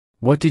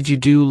What did you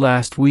do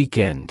last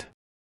weekend?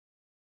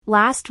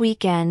 Last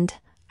weekend,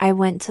 I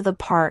went to the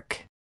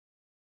park.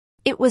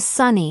 It was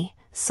sunny,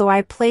 so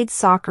I played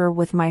soccer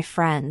with my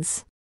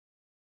friends.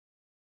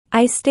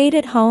 I stayed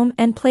at home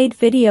and played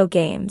video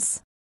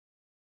games.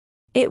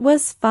 It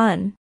was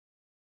fun.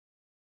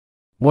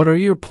 What are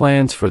your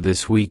plans for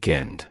this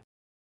weekend?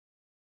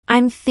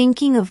 I'm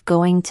thinking of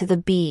going to the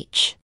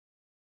beach.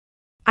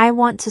 I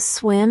want to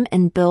swim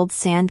and build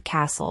sand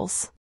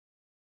castles.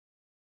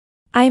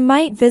 I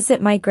might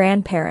visit my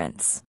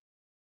grandparents.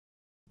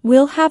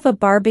 We'll have a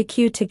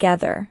barbecue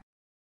together.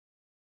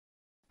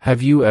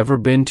 Have you ever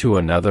been to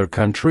another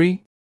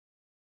country?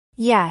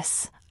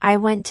 Yes, I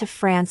went to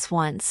France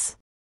once.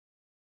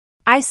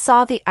 I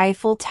saw the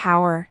Eiffel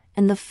Tower,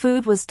 and the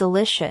food was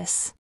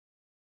delicious.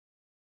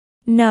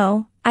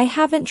 No, I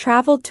haven't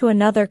traveled to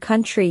another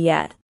country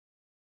yet.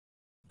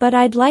 But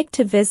I'd like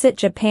to visit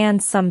Japan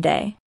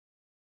someday.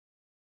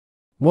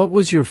 What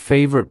was your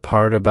favorite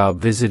part about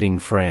visiting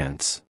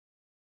France?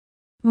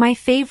 My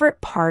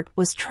favorite part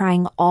was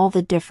trying all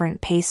the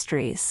different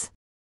pastries.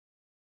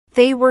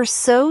 They were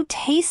so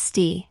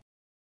tasty.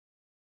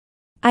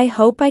 I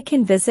hope I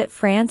can visit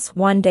France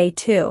one day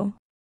too.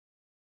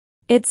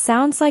 It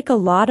sounds like a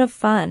lot of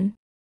fun.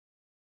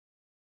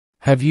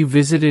 Have you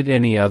visited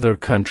any other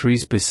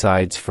countries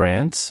besides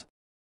France?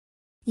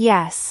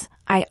 Yes,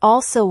 I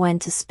also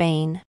went to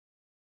Spain.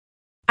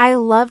 I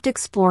loved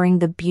exploring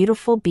the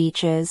beautiful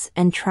beaches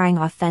and trying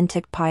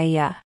authentic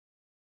paella.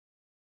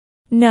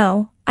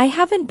 No, I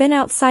haven't been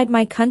outside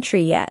my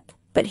country yet,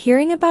 but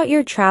hearing about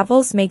your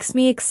travels makes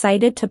me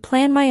excited to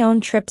plan my own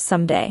trip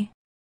someday.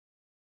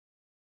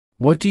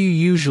 What do you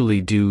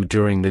usually do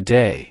during the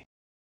day?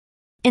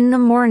 In the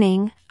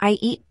morning, I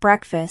eat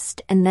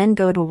breakfast and then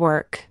go to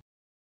work.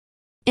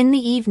 In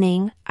the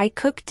evening, I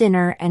cook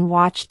dinner and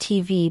watch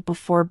TV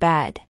before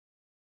bed.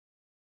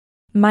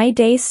 My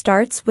day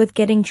starts with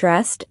getting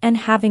dressed and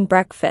having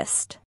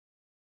breakfast.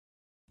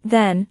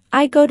 Then,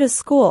 I go to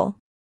school.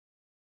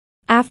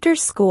 After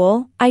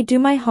school, I do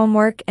my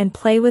homework and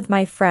play with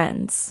my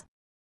friends.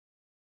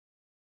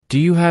 Do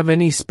you have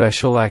any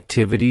special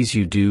activities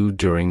you do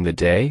during the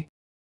day?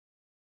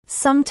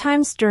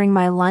 Sometimes during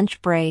my lunch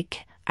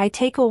break, I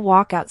take a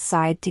walk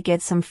outside to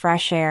get some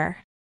fresh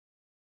air.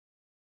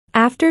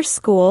 After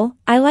school,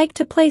 I like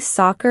to play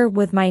soccer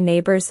with my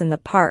neighbors in the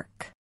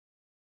park.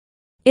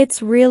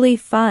 It's really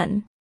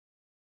fun.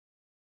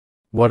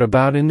 What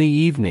about in the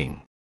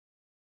evening?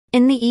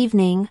 In the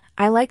evening,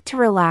 I like to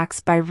relax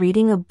by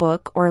reading a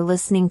book or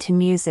listening to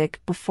music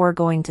before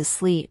going to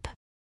sleep.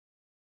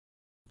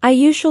 I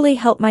usually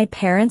help my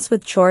parents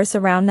with chores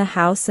around the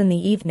house in the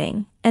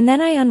evening, and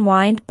then I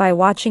unwind by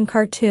watching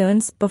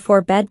cartoons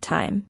before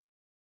bedtime.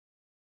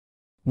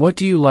 What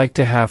do you like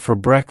to have for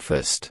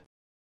breakfast?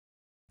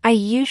 I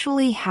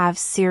usually have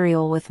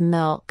cereal with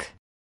milk.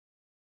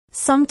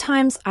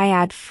 Sometimes I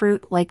add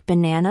fruit like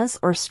bananas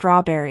or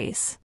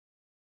strawberries.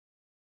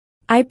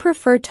 I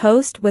prefer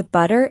toast with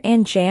butter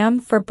and jam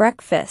for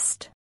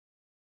breakfast.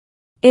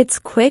 It's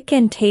quick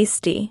and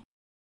tasty.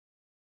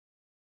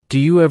 Do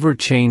you ever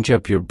change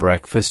up your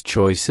breakfast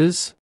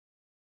choices?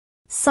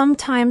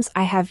 Sometimes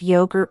I have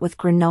yogurt with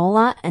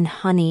granola and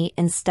honey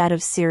instead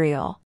of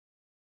cereal.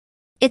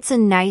 It's a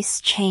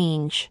nice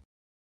change.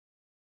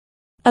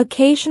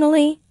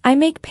 Occasionally, I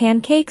make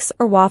pancakes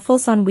or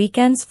waffles on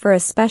weekends for a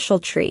special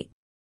treat.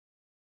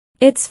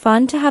 It's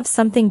fun to have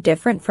something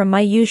different from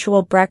my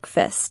usual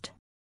breakfast.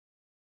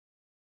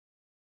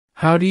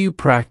 How do you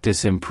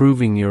practice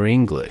improving your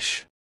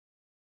English?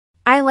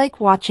 I like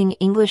watching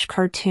English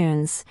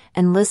cartoons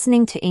and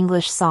listening to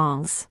English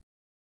songs.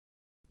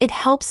 It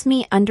helps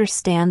me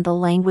understand the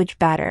language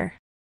better.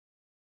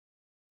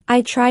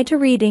 I try to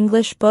read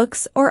English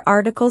books or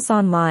articles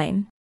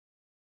online.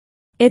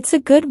 It's a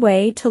good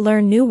way to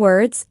learn new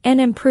words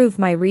and improve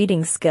my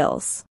reading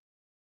skills.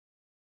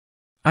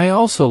 I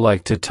also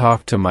like to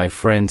talk to my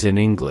friends in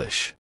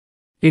English.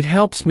 It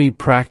helps me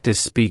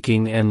practice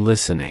speaking and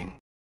listening.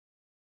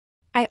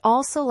 I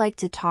also like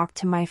to talk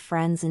to my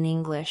friends in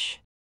English.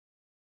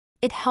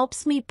 It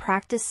helps me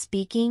practice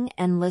speaking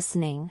and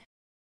listening.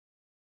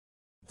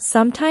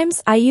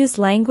 Sometimes I use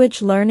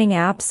language learning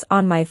apps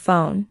on my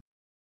phone.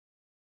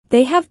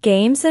 They have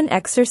games and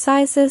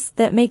exercises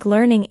that make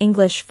learning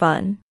English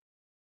fun.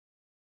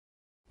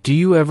 Do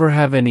you ever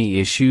have any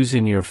issues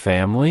in your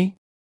family?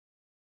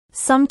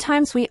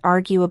 Sometimes we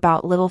argue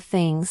about little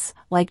things,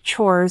 like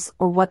chores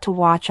or what to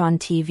watch on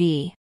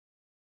TV.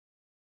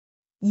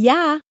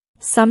 Yeah,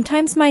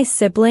 sometimes my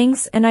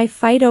siblings and I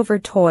fight over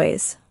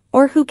toys,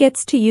 or who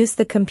gets to use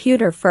the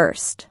computer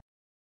first.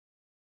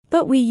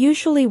 But we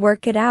usually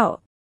work it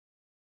out.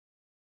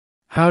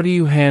 How do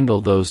you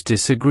handle those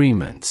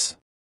disagreements?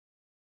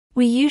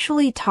 We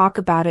usually talk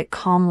about it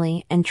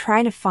calmly and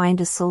try to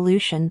find a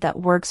solution that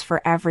works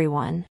for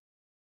everyone.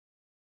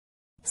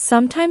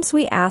 Sometimes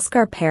we ask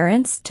our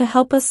parents to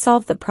help us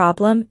solve the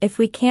problem if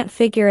we can't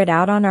figure it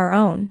out on our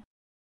own.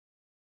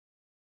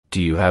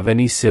 Do you have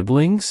any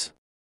siblings?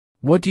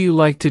 What do you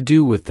like to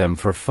do with them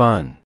for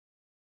fun?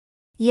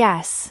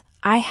 Yes,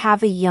 I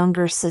have a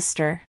younger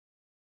sister.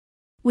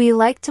 We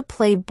like to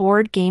play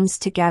board games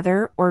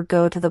together or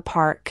go to the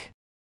park.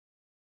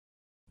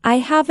 I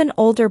have an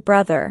older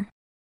brother.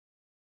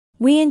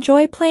 We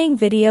enjoy playing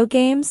video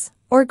games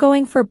or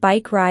going for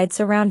bike rides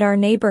around our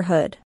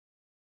neighborhood.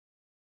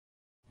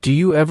 Do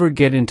you ever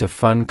get into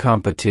fun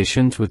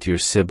competitions with your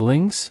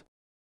siblings?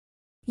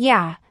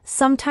 Yeah,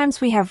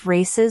 sometimes we have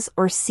races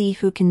or see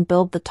who can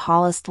build the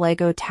tallest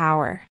Lego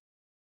tower.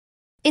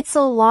 It's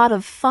a lot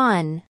of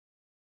fun.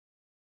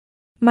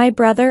 My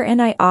brother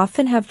and I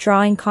often have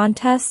drawing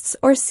contests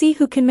or see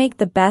who can make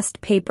the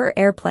best paper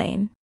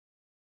airplane.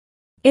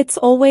 It's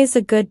always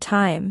a good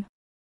time.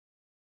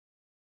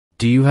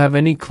 Do you have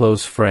any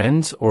close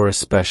friends or a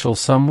special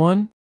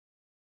someone?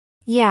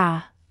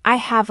 Yeah, I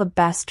have a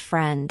best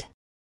friend.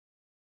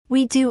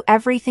 We do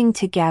everything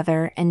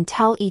together and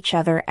tell each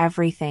other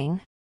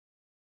everything.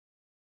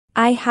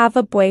 I have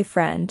a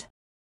boyfriend.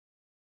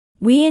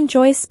 We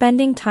enjoy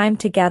spending time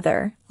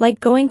together, like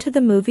going to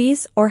the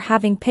movies or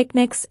having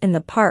picnics in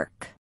the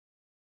park.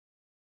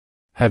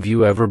 Have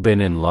you ever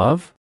been in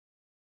love?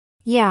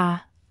 Yeah,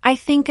 I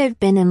think I've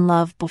been in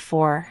love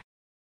before.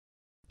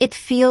 It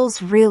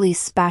feels really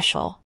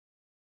special.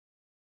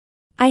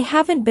 I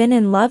haven't been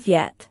in love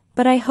yet,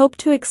 but I hope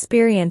to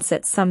experience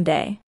it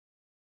someday.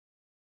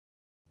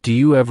 Do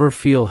you ever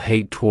feel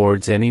hate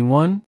towards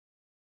anyone?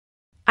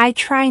 I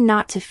try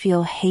not to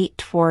feel hate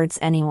towards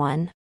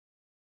anyone.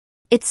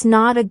 It's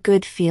not a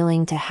good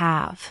feeling to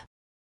have.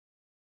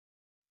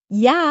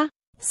 Yeah,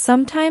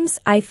 sometimes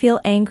I feel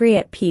angry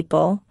at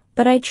people,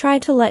 but I try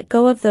to let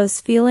go of those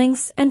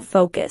feelings and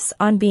focus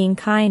on being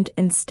kind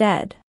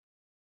instead.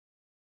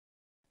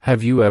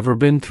 Have you ever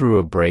been through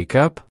a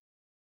breakup?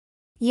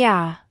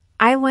 Yeah,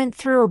 I went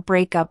through a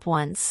breakup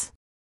once.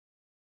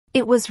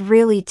 It was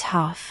really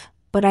tough,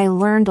 but I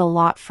learned a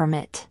lot from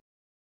it.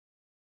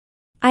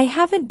 I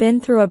haven't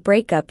been through a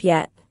breakup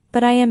yet,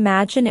 but I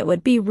imagine it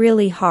would be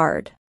really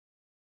hard.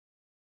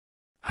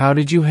 How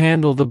did you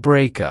handle the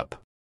breakup?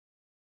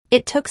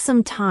 It took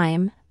some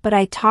time, but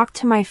I talked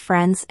to my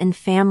friends and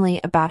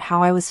family about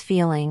how I was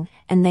feeling,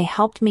 and they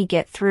helped me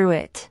get through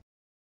it.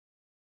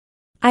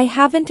 I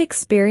haven't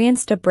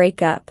experienced a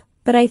breakup,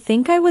 but I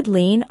think I would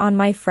lean on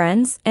my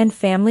friends and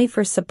family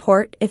for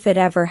support if it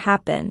ever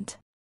happened.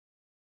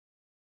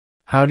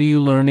 How do you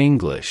learn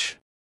English?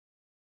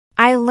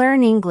 I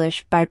learn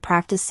English by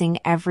practicing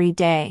every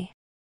day.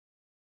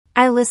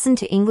 I listen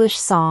to English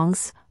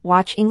songs,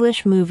 watch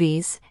English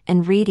movies,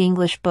 and read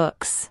English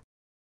books.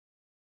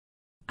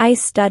 I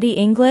study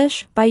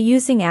English by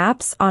using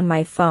apps on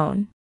my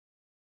phone.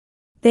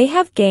 They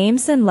have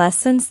games and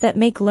lessons that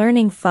make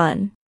learning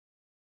fun.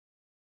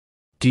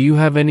 Do you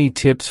have any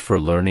tips for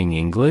learning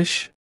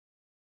English?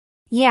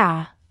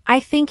 Yeah, I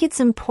think it's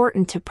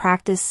important to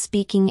practice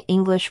speaking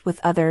English with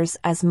others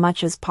as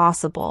much as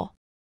possible.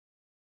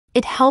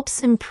 It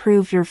helps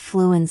improve your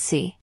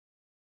fluency.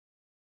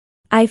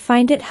 I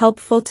find it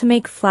helpful to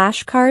make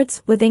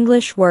flashcards with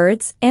English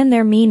words and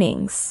their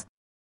meanings.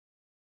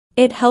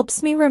 It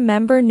helps me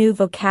remember new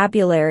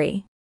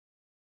vocabulary.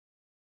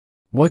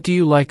 What do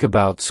you like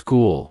about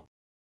school?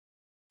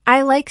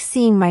 I like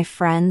seeing my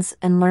friends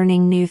and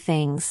learning new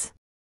things.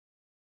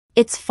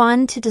 It's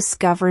fun to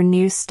discover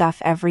new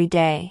stuff every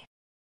day.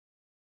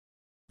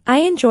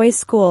 I enjoy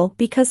school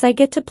because I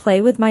get to play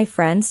with my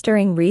friends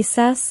during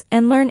recess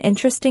and learn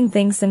interesting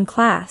things in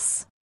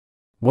class.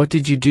 What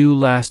did you do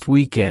last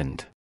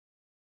weekend?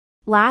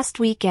 Last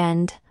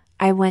weekend,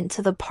 I went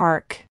to the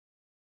park.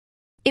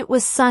 It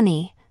was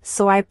sunny,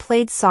 so I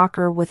played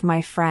soccer with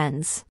my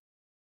friends.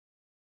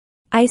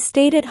 I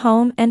stayed at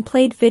home and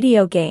played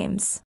video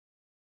games.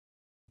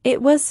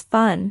 It was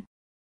fun.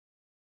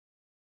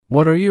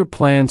 What are your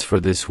plans for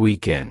this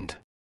weekend?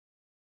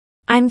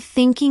 I'm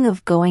thinking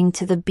of going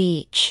to the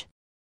beach.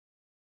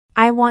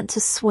 I want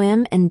to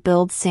swim and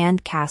build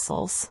sand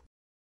castles.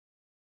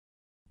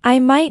 I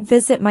might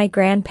visit my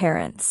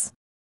grandparents.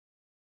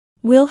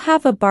 We'll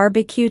have a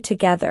barbecue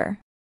together.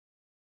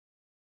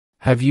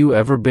 Have you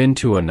ever been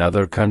to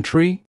another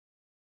country?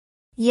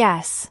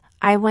 Yes,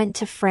 I went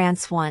to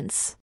France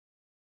once.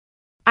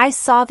 I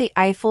saw the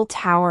Eiffel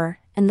Tower,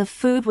 and the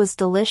food was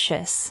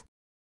delicious.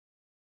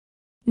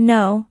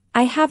 No,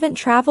 I haven't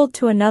traveled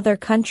to another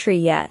country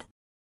yet.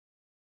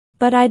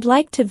 But I'd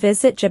like to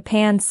visit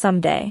Japan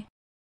someday.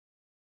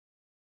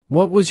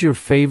 What was your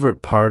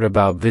favorite part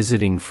about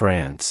visiting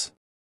France?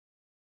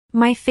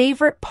 My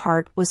favorite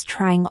part was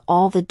trying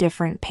all the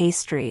different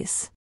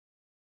pastries.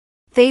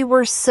 They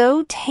were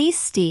so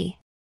tasty.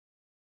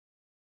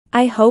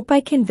 I hope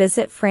I can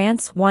visit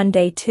France one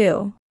day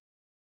too.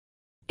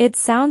 It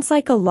sounds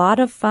like a lot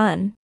of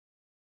fun.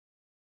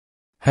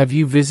 Have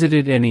you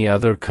visited any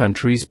other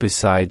countries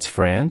besides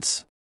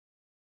France?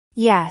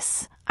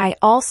 Yes, I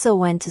also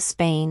went to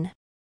Spain.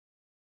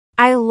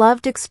 I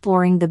loved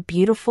exploring the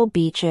beautiful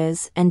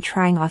beaches and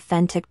trying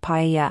authentic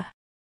paella.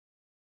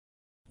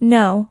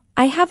 No,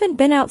 I haven't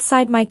been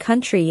outside my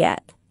country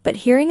yet, but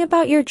hearing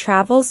about your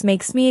travels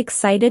makes me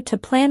excited to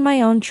plan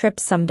my own trip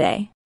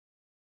someday.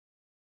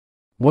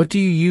 What do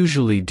you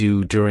usually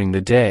do during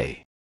the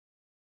day?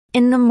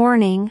 In the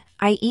morning,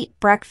 I eat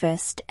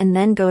breakfast and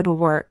then go to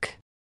work.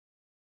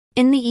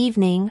 In the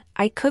evening,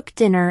 I cook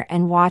dinner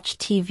and watch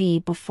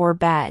TV before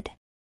bed.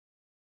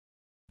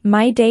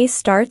 My day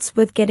starts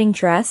with getting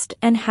dressed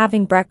and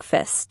having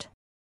breakfast.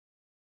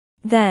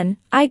 Then,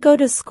 I go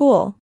to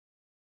school.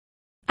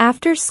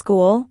 After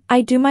school,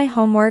 I do my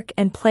homework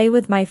and play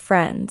with my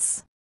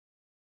friends.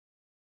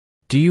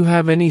 Do you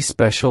have any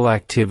special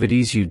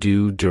activities you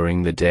do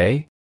during the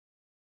day?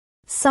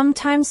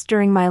 Sometimes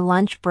during my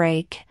lunch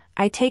break,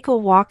 I take a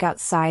walk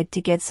outside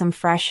to get some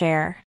fresh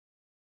air.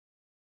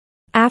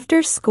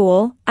 After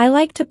school, I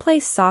like to play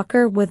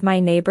soccer with my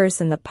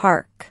neighbors in the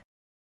park.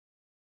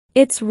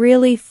 It's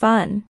really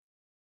fun.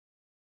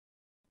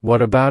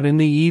 What about in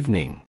the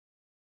evening?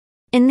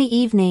 In the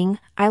evening,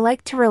 I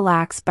like to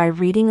relax by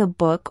reading a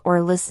book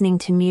or listening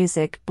to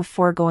music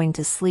before going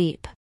to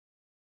sleep.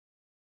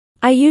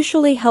 I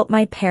usually help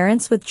my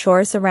parents with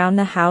chores around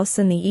the house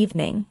in the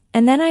evening,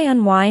 and then I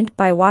unwind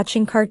by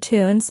watching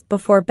cartoons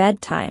before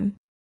bedtime.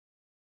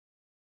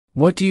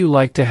 What do you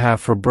like to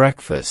have for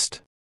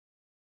breakfast?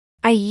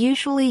 I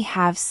usually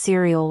have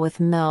cereal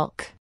with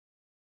milk.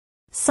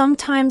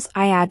 Sometimes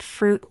I add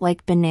fruit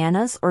like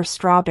bananas or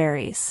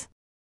strawberries.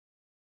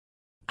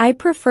 I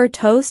prefer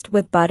toast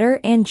with butter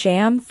and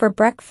jam for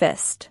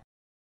breakfast.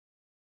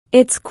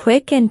 It's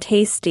quick and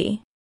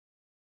tasty.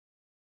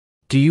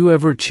 Do you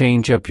ever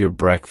change up your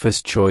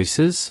breakfast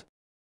choices?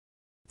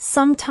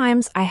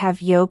 Sometimes I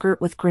have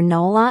yogurt with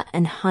granola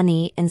and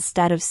honey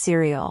instead of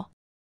cereal.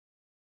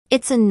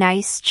 It's a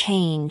nice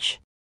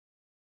change.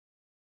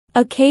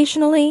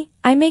 Occasionally,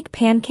 I make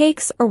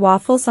pancakes or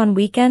waffles on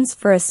weekends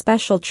for a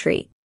special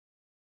treat.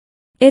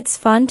 It's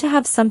fun to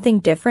have something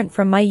different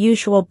from my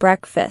usual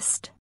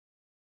breakfast.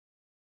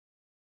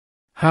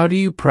 How do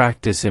you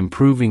practice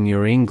improving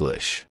your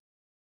English?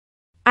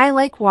 I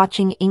like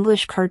watching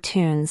English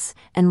cartoons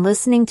and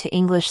listening to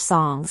English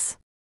songs.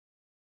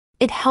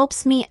 It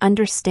helps me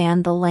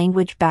understand the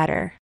language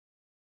better.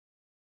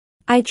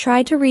 I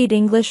try to read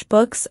English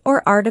books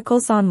or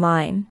articles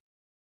online.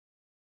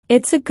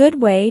 It's a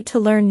good way to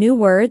learn new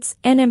words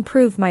and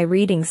improve my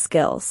reading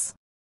skills.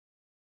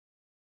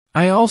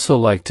 I also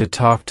like to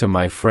talk to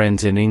my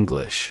friends in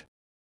English.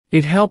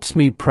 It helps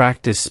me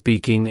practice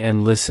speaking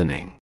and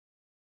listening.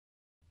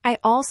 I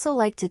also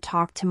like to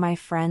talk to my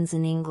friends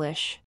in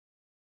English.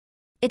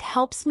 It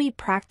helps me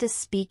practice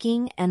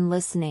speaking and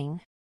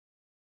listening.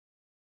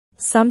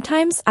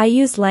 Sometimes I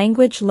use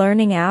language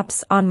learning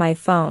apps on my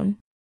phone.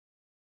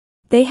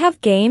 They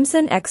have games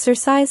and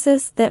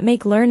exercises that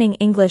make learning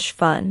English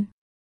fun.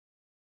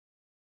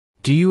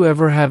 Do you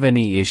ever have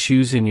any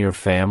issues in your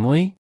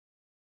family?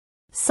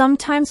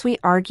 Sometimes we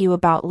argue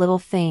about little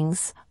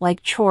things,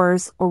 like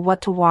chores or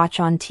what to watch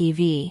on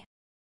TV.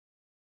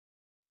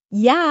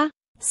 Yeah.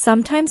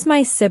 Sometimes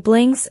my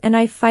siblings and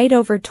I fight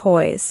over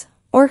toys,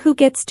 or who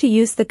gets to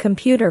use the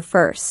computer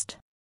first.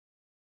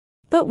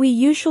 But we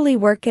usually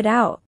work it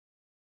out.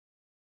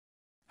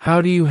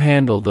 How do you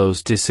handle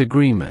those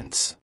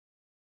disagreements?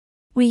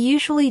 We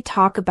usually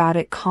talk about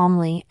it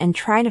calmly and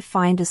try to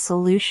find a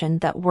solution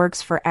that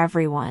works for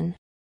everyone.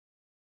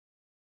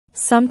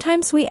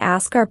 Sometimes we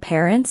ask our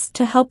parents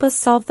to help us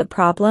solve the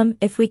problem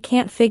if we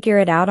can't figure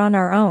it out on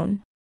our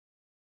own.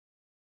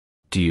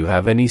 Do you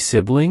have any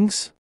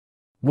siblings?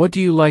 What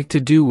do you like to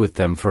do with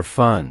them for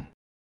fun?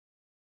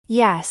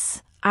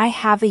 Yes, I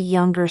have a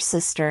younger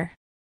sister.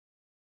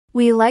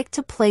 We like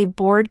to play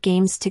board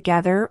games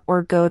together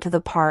or go to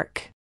the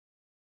park.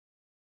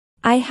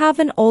 I have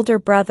an older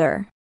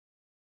brother.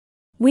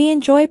 We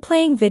enjoy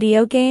playing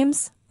video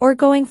games or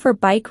going for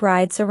bike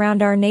rides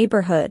around our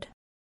neighborhood.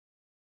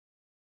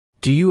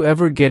 Do you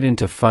ever get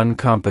into fun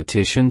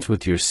competitions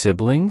with your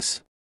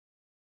siblings?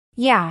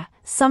 Yeah,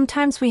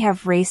 sometimes we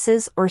have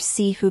races or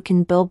see who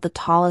can build the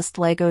tallest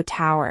Lego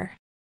tower.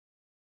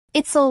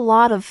 It's a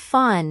lot of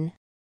fun.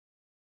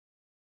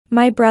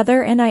 My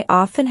brother and I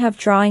often have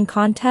drawing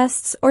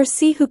contests or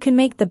see who can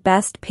make the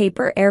best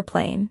paper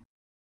airplane.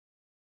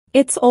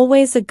 It's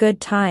always a good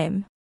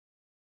time.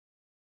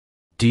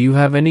 Do you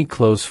have any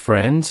close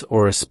friends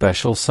or a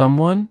special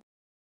someone?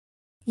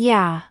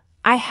 Yeah,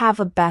 I have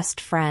a best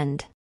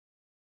friend.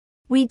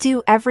 We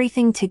do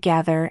everything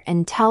together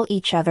and tell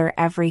each other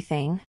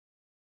everything.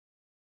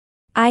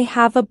 I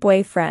have a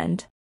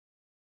boyfriend.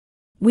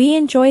 We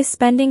enjoy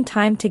spending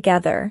time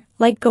together,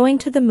 like going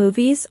to the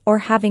movies or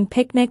having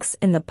picnics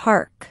in the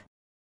park.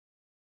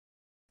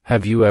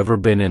 Have you ever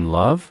been in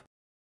love?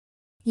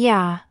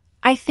 Yeah,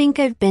 I think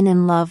I've been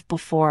in love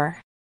before.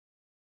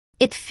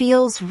 It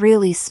feels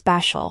really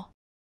special.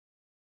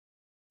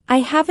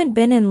 I haven't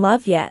been in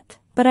love yet,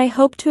 but I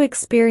hope to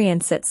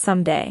experience it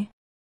someday.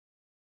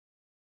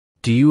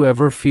 Do you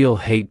ever feel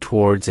hate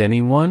towards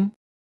anyone?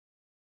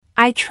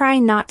 I try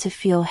not to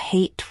feel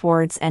hate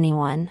towards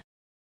anyone.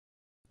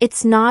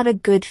 It's not a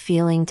good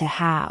feeling to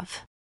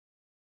have.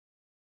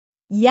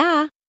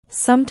 Yeah.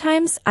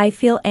 Sometimes I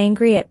feel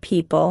angry at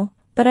people,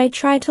 but I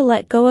try to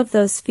let go of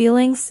those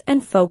feelings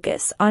and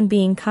focus on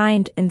being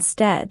kind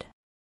instead.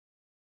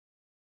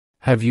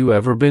 Have you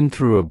ever been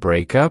through a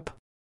breakup?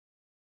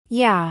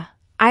 Yeah,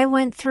 I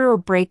went through a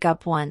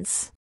breakup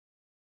once.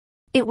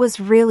 It was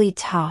really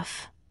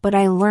tough, but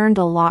I learned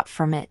a lot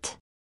from it.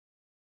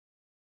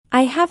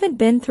 I haven't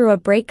been through a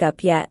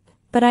breakup yet,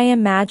 but I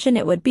imagine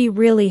it would be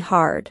really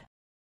hard.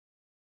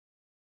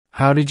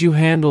 How did you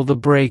handle the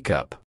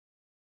breakup?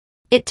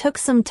 It took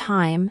some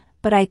time,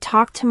 but I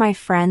talked to my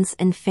friends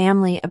and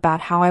family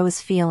about how I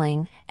was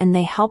feeling, and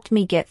they helped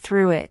me get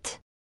through it.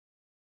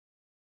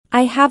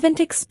 I haven't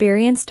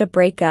experienced a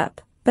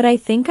breakup, but I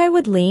think I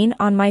would lean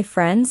on my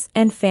friends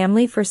and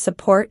family for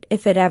support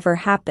if it ever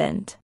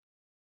happened.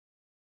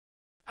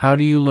 How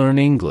do you learn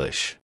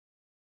English?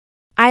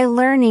 I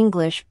learn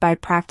English by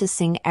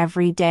practicing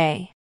every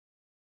day.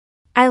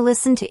 I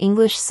listen to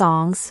English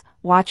songs,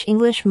 watch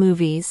English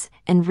movies,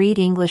 and read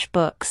English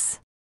books.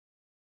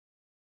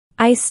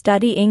 I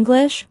study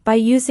English by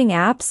using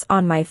apps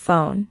on my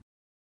phone.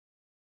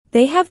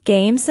 They have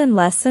games and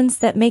lessons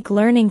that make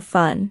learning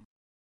fun.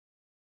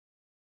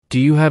 Do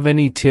you have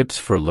any tips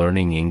for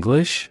learning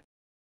English?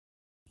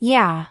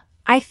 Yeah,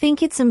 I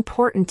think it's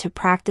important to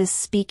practice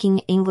speaking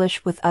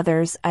English with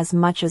others as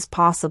much as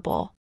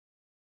possible.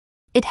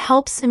 It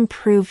helps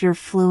improve your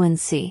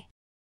fluency.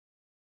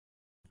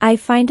 I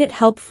find it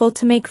helpful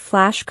to make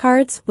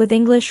flashcards with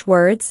English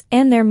words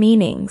and their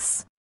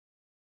meanings.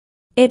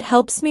 It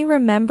helps me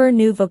remember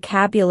new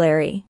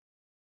vocabulary.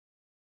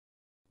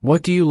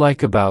 What do you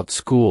like about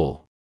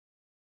school?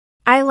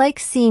 I like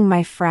seeing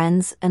my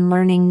friends and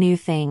learning new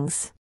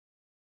things.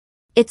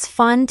 It's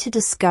fun to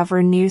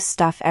discover new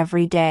stuff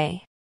every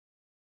day.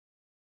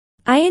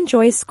 I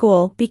enjoy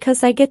school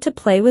because I get to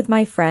play with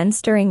my friends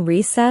during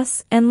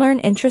recess and learn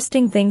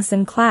interesting things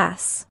in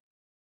class.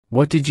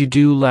 What did you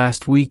do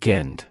last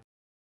weekend?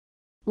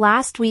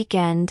 Last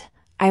weekend,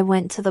 I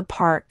went to the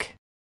park.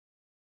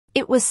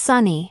 It was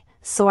sunny,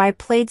 so I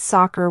played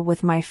soccer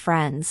with my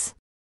friends.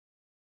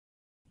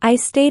 I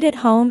stayed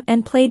at home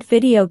and played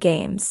video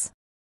games.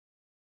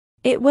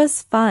 It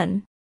was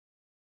fun.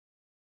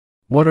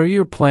 What are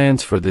your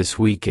plans for this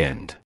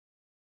weekend?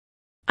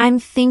 I'm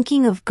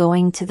thinking of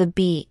going to the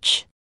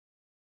beach.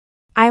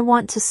 I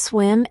want to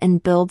swim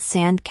and build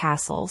sand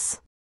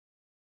castles.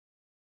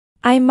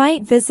 I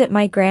might visit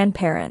my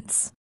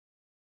grandparents.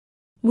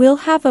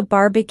 We'll have a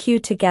barbecue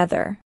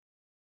together.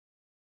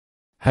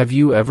 Have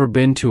you ever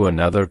been to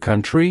another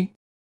country?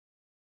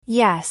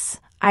 Yes,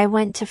 I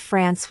went to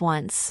France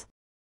once.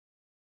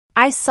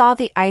 I saw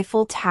the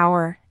Eiffel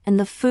Tower, and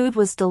the food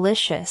was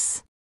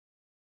delicious.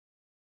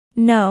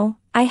 No,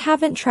 I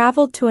haven't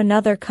traveled to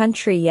another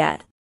country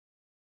yet.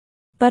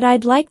 But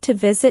I'd like to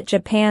visit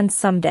Japan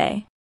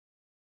someday.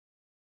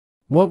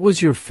 What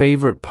was your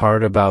favorite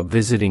part about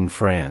visiting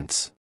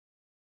France?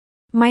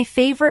 My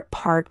favorite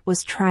part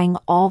was trying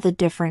all the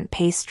different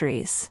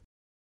pastries.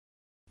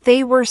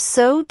 They were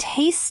so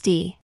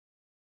tasty.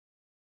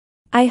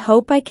 I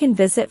hope I can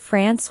visit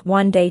France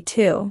one day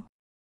too.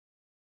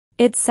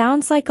 It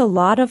sounds like a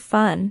lot of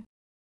fun.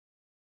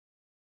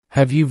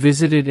 Have you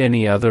visited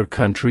any other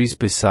countries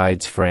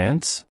besides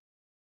France?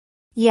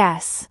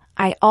 Yes,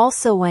 I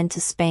also went to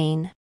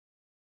Spain.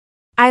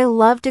 I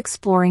loved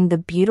exploring the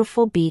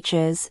beautiful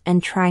beaches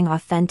and trying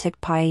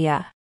authentic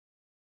paella.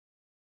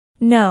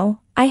 No,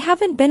 I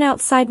haven't been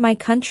outside my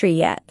country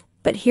yet,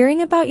 but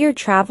hearing about your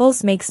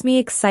travels makes me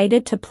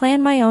excited to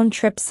plan my own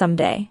trip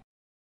someday.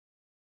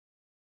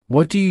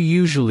 What do you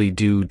usually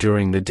do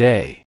during the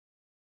day?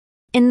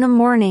 In the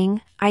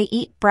morning, I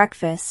eat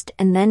breakfast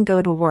and then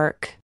go to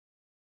work.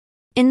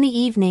 In the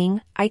evening,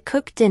 I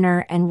cook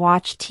dinner and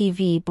watch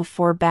TV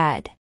before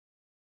bed.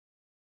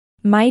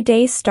 My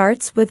day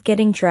starts with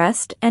getting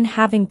dressed and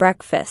having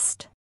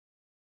breakfast.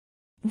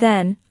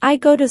 Then, I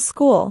go to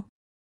school.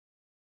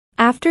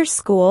 After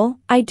school,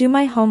 I do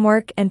my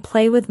homework and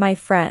play with my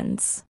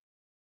friends.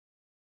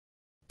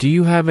 Do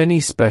you have any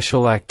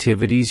special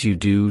activities you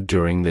do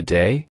during the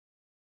day?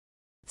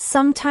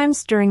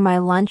 Sometimes during my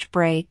lunch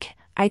break,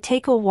 I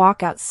take a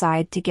walk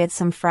outside to get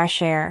some fresh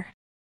air.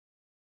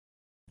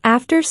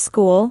 After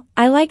school,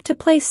 I like to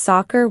play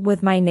soccer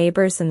with my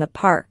neighbors in the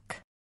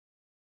park.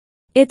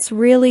 It's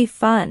really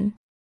fun.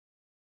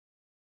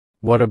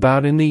 What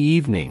about in the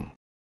evening?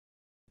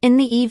 In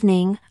the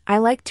evening, I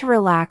like to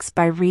relax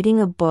by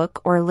reading a book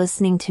or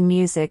listening to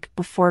music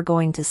before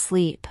going to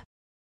sleep.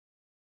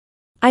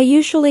 I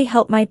usually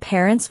help my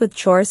parents with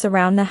chores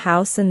around the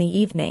house in the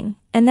evening,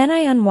 and then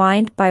I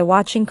unwind by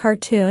watching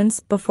cartoons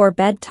before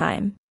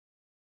bedtime.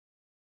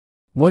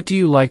 What do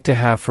you like to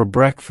have for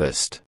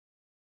breakfast?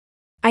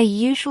 I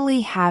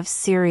usually have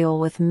cereal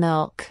with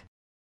milk.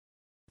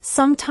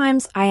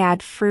 Sometimes I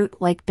add fruit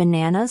like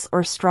bananas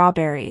or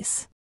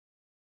strawberries.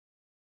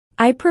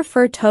 I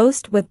prefer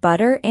toast with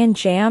butter and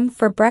jam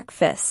for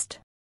breakfast.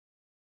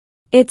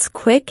 It's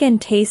quick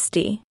and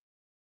tasty.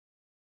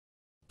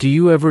 Do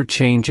you ever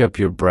change up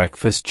your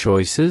breakfast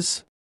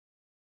choices?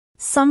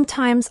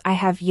 Sometimes I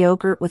have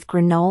yogurt with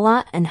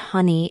granola and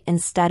honey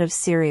instead of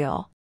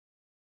cereal.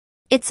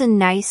 It's a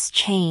nice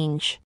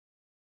change.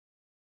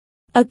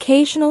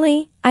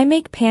 Occasionally, I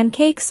make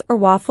pancakes or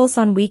waffles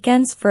on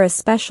weekends for a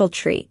special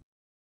treat.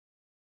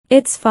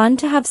 It's fun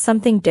to have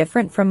something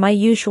different from my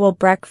usual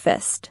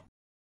breakfast.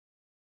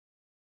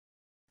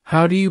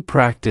 How do you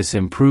practice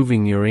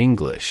improving your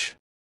English?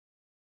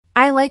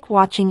 I like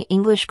watching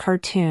English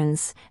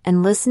cartoons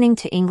and listening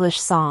to English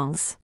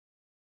songs.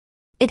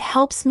 It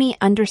helps me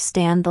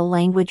understand the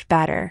language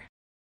better.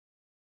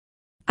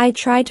 I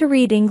try to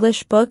read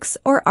English books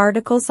or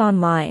articles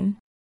online.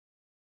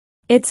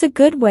 It's a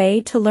good way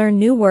to learn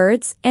new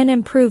words and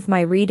improve my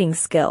reading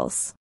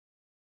skills.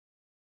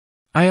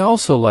 I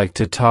also like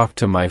to talk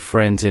to my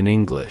friends in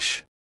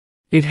English.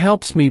 It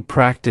helps me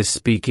practice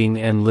speaking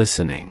and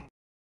listening.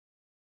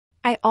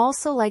 I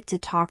also like to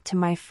talk to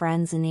my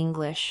friends in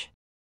English.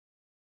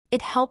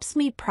 It helps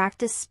me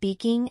practice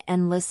speaking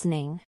and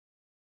listening.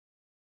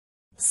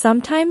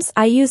 Sometimes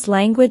I use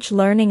language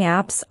learning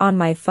apps on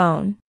my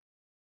phone.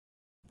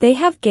 They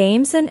have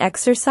games and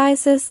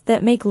exercises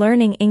that make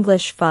learning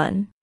English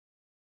fun.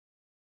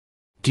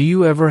 Do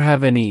you ever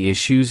have any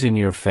issues in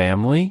your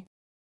family?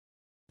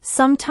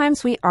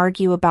 Sometimes we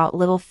argue about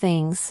little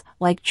things,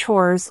 like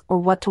chores or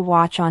what to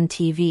watch on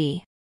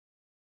TV.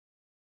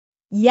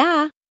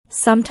 Yeah.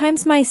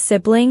 Sometimes my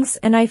siblings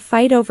and I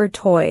fight over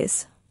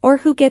toys, or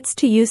who gets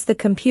to use the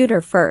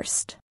computer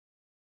first.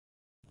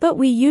 But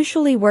we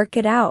usually work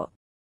it out.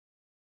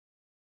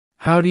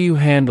 How do you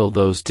handle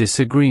those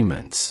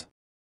disagreements?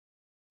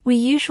 We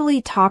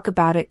usually talk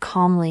about it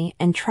calmly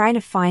and try to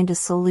find a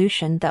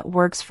solution that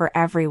works for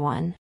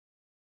everyone.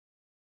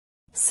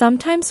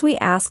 Sometimes we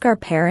ask our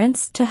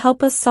parents to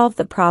help us solve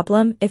the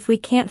problem if we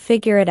can't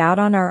figure it out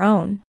on our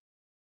own.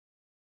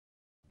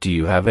 Do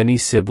you have any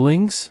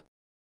siblings?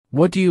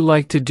 What do you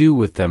like to do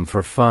with them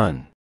for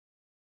fun?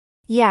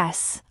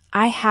 Yes,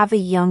 I have a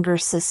younger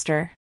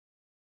sister.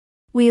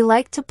 We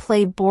like to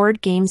play board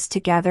games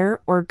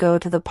together or go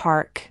to the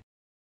park.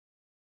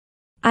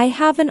 I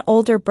have an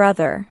older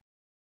brother.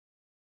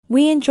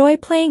 We enjoy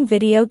playing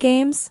video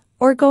games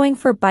or going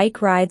for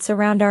bike rides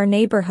around our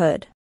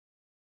neighborhood.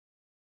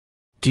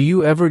 Do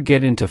you ever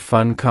get into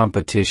fun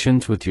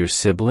competitions with your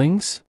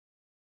siblings?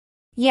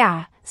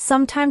 Yeah,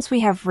 sometimes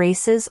we have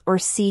races or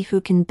see who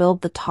can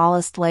build the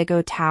tallest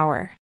Lego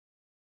tower.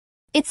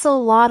 It's a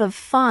lot of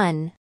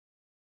fun.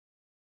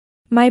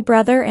 My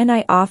brother and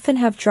I often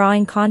have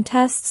drawing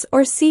contests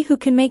or see who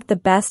can make the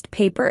best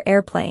paper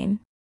airplane.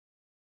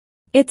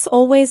 It's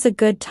always a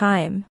good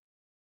time.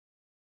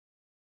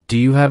 Do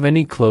you have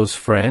any close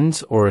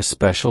friends or a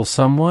special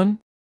someone?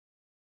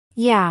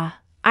 Yeah,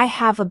 I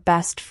have a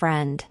best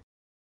friend.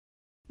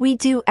 We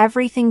do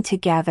everything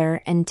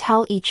together and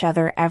tell each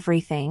other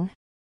everything.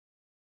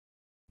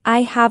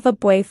 I have a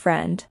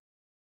boyfriend.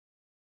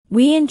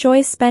 We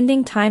enjoy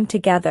spending time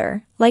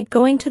together, like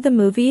going to the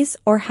movies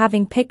or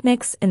having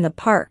picnics in the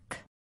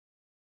park.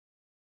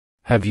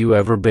 Have you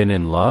ever been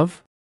in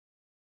love?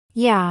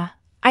 Yeah,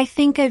 I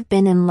think I've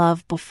been in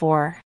love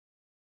before.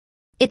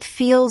 It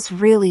feels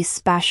really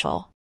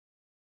special.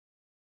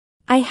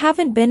 I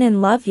haven't been in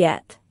love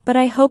yet, but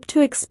I hope to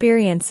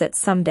experience it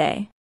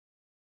someday.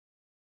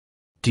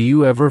 Do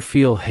you ever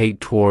feel hate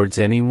towards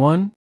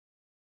anyone?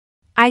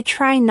 I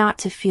try not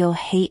to feel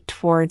hate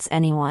towards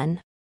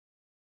anyone.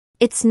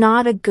 It's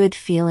not a good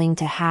feeling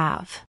to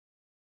have.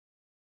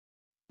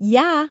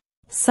 Yeah.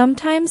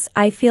 Sometimes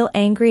I feel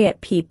angry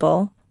at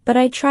people, but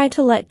I try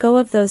to let go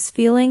of those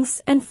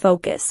feelings and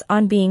focus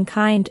on being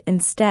kind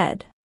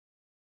instead.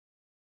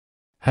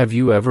 Have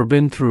you ever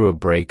been through a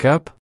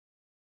breakup?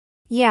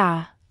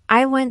 Yeah,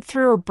 I went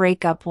through a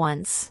breakup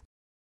once.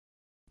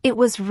 It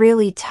was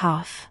really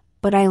tough,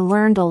 but I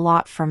learned a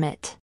lot from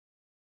it.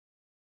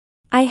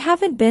 I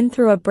haven't been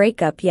through a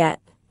breakup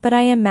yet, but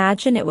I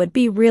imagine it would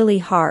be really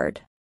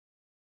hard.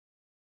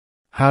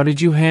 How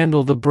did you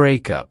handle the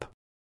breakup?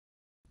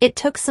 It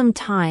took some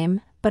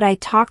time, but I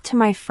talked to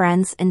my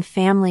friends and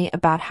family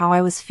about how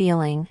I was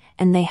feeling,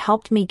 and they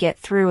helped me get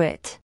through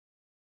it.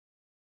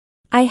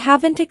 I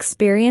haven't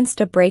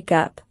experienced a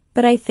breakup,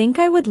 but I think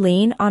I would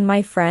lean on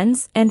my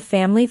friends and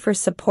family for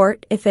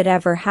support if it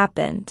ever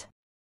happened.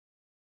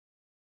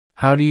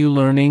 How do you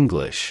learn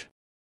English?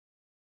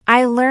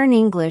 I learn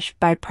English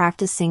by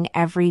practicing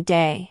every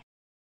day.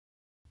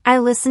 I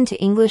listen to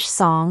English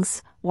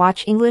songs,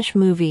 watch English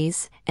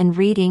movies, and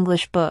read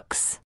English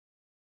books.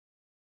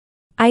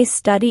 I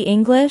study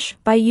English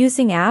by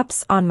using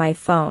apps on my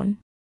phone.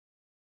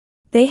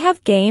 They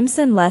have games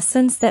and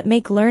lessons that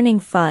make learning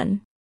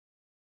fun.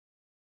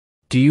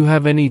 Do you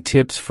have any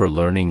tips for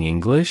learning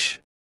English?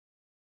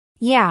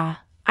 Yeah,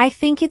 I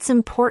think it's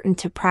important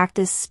to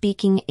practice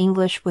speaking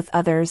English with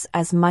others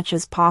as much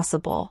as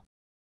possible.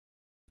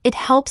 It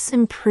helps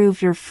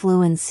improve your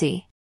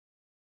fluency.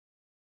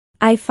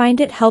 I find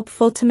it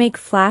helpful to make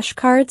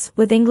flashcards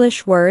with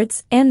English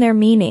words and their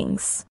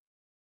meanings.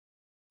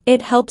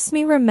 It helps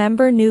me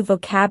remember new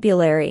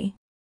vocabulary.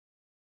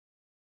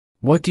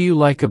 What do you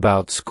like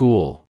about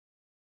school?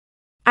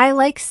 I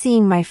like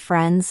seeing my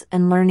friends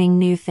and learning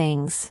new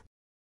things.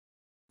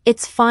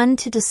 It's fun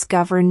to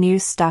discover new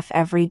stuff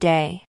every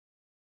day.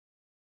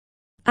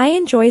 I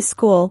enjoy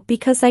school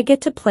because I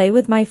get to play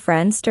with my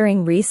friends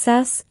during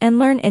recess and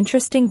learn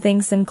interesting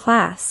things in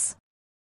class.